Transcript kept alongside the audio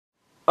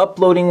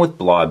Uploading with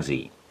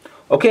Blogsy.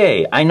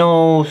 Okay, I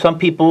know some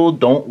people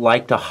don't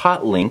like to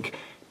hot link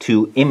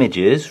to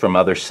images from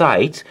other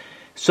sites,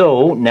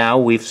 so now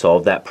we've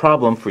solved that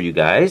problem for you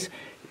guys.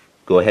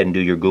 Go ahead and do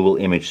your Google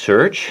image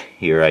search.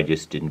 Here I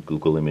just did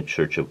Google image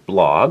search of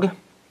blog.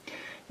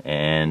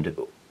 And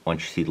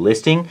once you see the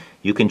listing,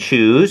 you can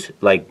choose,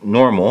 like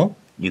normal,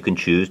 you can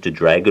choose to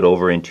drag it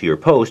over into your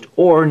post,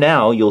 or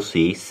now you'll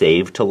see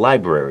Save to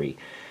Library.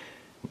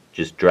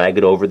 Just drag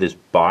it over this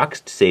box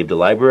to save to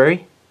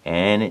library,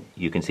 and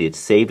you can see it's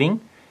saving,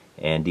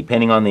 and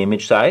depending on the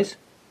image size,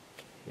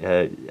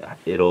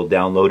 it'll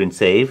download and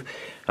save.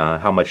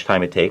 How much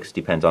time it takes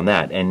depends on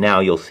that, and now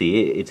you'll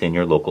see it's in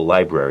your local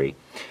library.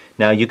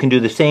 Now you can do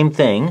the same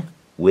thing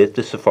with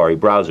the Safari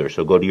browser.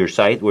 So go to your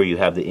site where you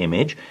have the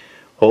image,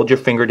 hold your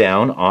finger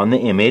down on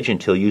the image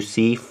until you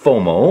see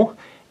FOMO,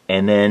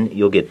 and then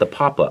you'll get the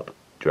pop-up.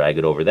 Drag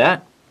it over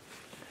that,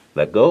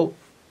 let go,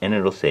 and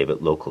it'll save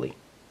it locally.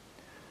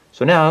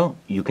 So now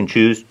you can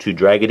choose to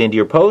drag it into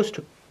your post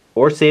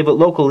or save it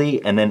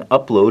locally and then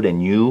upload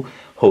and you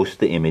host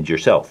the image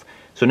yourself.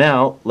 So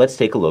now let's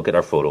take a look at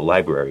our photo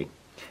library.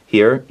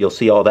 Here you'll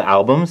see all the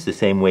albums the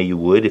same way you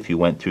would if you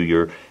went through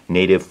your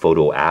native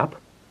photo app.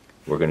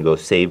 We're going to go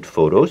Saved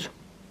Photos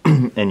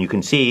and you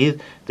can see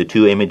the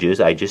two images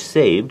I just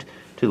saved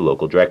to the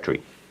local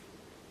directory.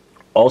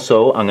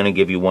 Also, I'm going to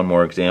give you one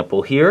more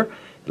example here.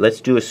 Let's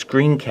do a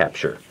screen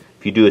capture.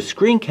 If you do a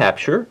screen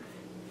capture,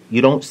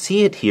 you don't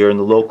see it here in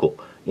the local.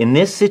 In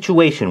this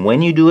situation,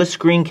 when you do a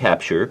screen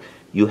capture,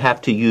 you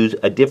have to use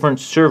a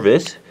different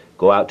service,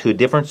 go out to a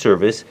different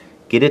service,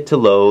 get it to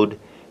load,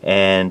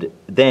 and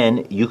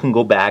then you can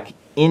go back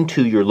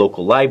into your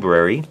local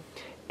library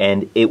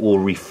and it will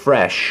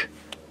refresh,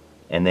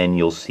 and then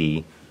you'll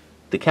see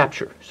the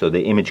capture. So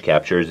the image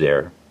capture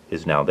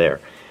is now there.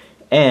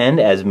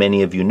 And as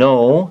many of you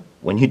know,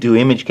 when you do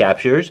image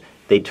captures,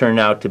 they turn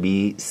out to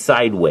be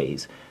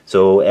sideways.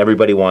 So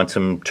everybody wants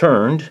them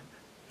turned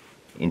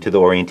into the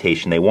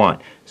orientation they want.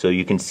 So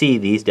you can see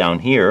these down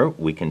here,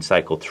 we can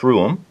cycle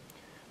through them,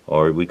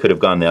 or we could have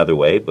gone the other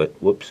way, but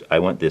whoops, I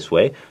went this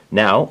way.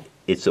 Now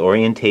it's the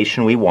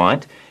orientation we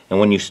want, and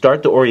when you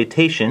start the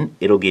orientation,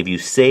 it'll give you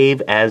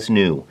Save as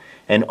New,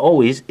 and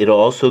always it'll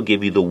also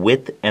give you the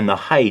width and the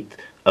height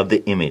of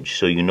the image,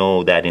 so you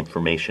know that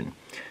information.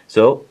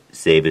 So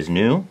Save as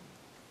New,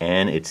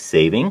 and it's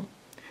saving.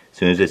 As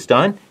soon as it's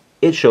done,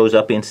 it shows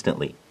up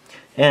instantly.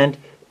 And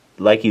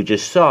like you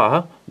just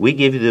saw, we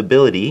give you the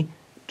ability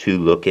to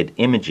look at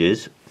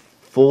images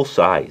full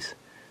size.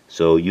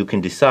 So you can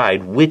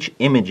decide which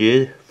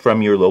images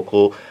from your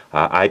local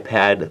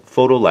iPad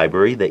photo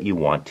library that you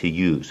want to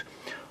use.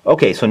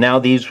 Okay, so now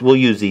we'll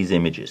use these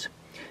images.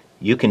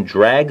 You can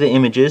drag the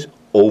images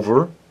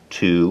over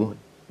to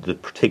the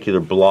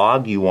particular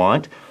blog you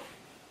want,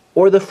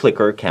 or the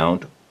Flickr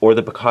account, or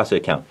the Picasa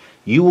account.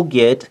 You will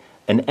get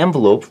an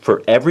envelope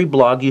for every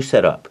blog you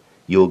set up.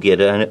 You'll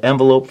get an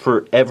envelope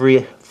for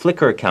every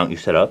Flickr account you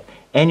set up,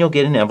 and you'll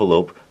get an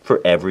envelope for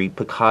every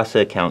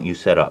Picasa account you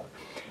set up.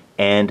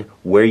 And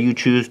where you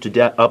choose to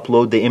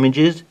upload the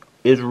images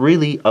is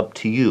really up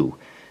to you.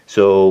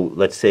 So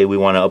let's say we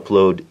want to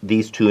upload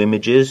these two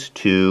images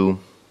to,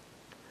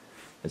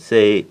 let's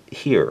say,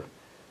 here.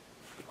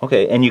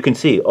 Okay, and you can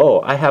see, oh,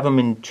 I have them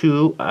in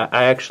two.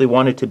 I actually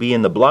want it to be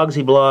in the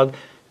Blogsy blog,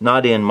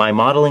 not in my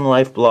Modeling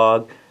Life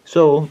blog.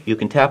 So you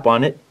can tap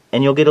on it,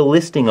 and you'll get a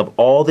listing of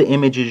all the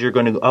images you're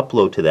going to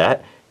upload to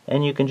that,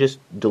 and you can just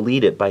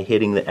delete it by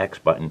hitting the X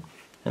button.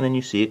 And then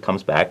you see it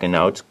comes back, and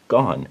now it's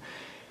gone.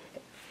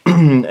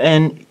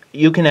 And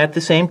you can, at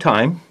the same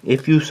time,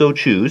 if you so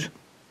choose,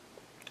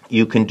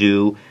 you can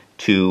do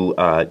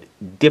to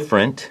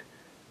different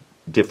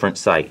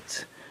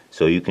sites.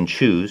 So you can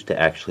choose to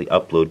actually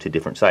upload to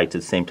different sites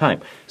at the same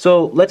time.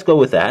 So let's go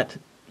with that.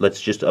 Let's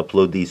just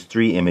upload these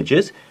three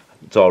images.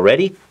 It's all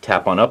ready.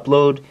 Tap on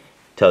Upload.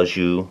 Tells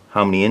you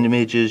how many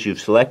images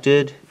you've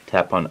selected.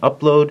 Tap on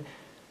Upload.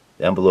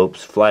 The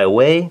envelopes fly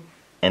away,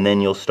 and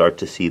then you'll start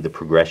to see the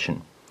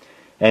progression.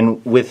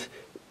 And with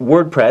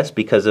WordPress,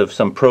 because of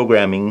some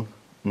programming,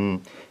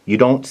 you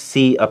don't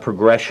see a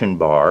progression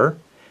bar,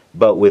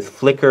 but with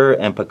Flickr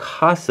and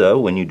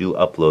Picasa, when you do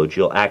uploads,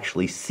 you'll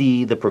actually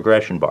see the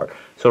progression bar.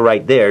 So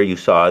right there, you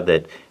saw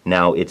that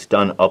now it's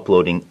done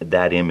uploading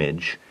that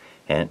image,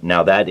 and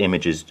now that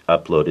image is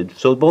uploaded.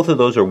 So both of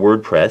those are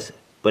WordPress,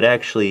 but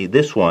actually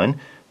this one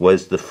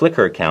was the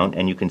Flickr account,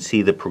 and you can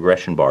see the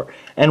progression bar.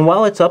 And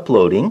while it's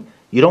uploading,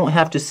 you don't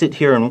have to sit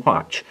here and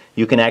watch.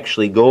 You can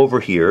actually go over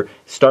here,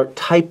 start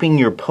typing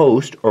your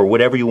post or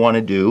whatever you want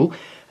to do,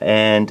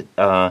 and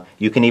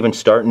you can even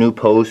start new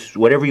posts,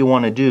 whatever you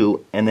want to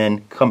do, and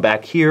then come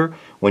back here.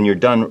 When you're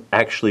done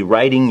actually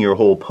writing your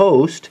whole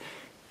post,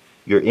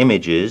 your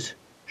images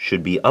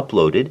should be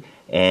uploaded,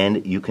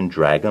 and you can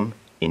drag them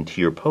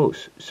into your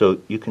post. So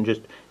you can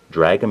just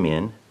drag them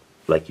in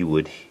like you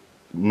would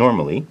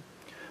normally.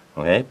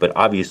 Okay, but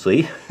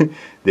obviously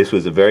this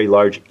was a very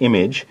large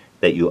image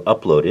that you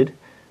uploaded,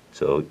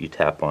 so you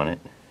tap on it,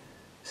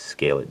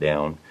 scale it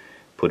down,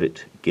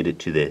 get it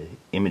to the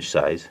image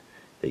size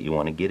that you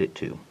want to get it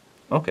to.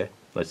 Okay.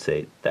 let's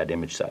say that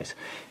image size.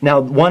 Now,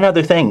 one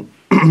other thing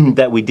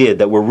that we did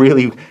that we're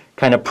really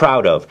kind of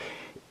proud of.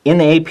 In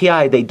the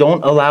API, they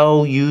don't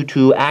allow you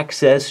to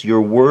access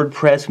your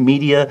WordPress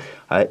media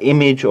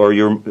image or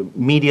your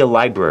media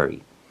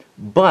library.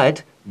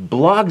 But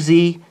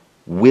Blogsy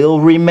will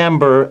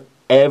remember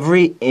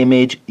every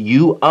image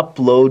you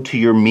upload to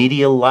your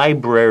media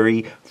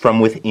library from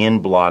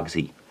within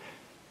Blogsy.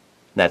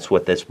 That's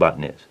what this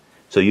button is.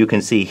 So you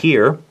can see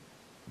here,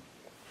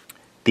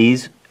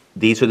 these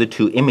are the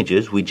two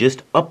images we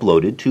just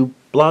uploaded to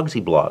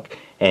Blogsy blog.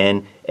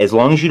 And as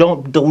long as you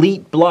don't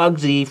delete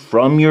Blogsy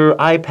from your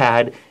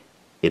iPad,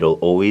 it'll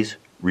always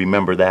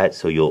remember that,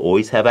 so you'll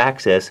always have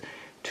access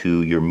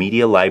to your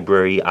media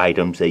library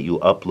items that you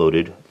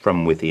uploaded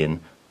from within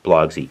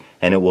Blogsy.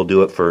 And it will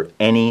do it for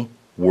any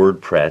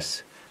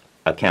WordPress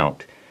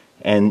account.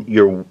 And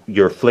your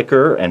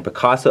Flickr and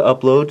Picasa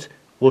uploads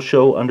will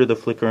show under the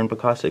Flickr and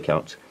Picasa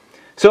accounts.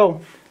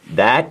 So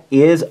that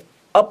is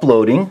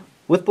uploading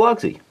with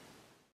Blogsy.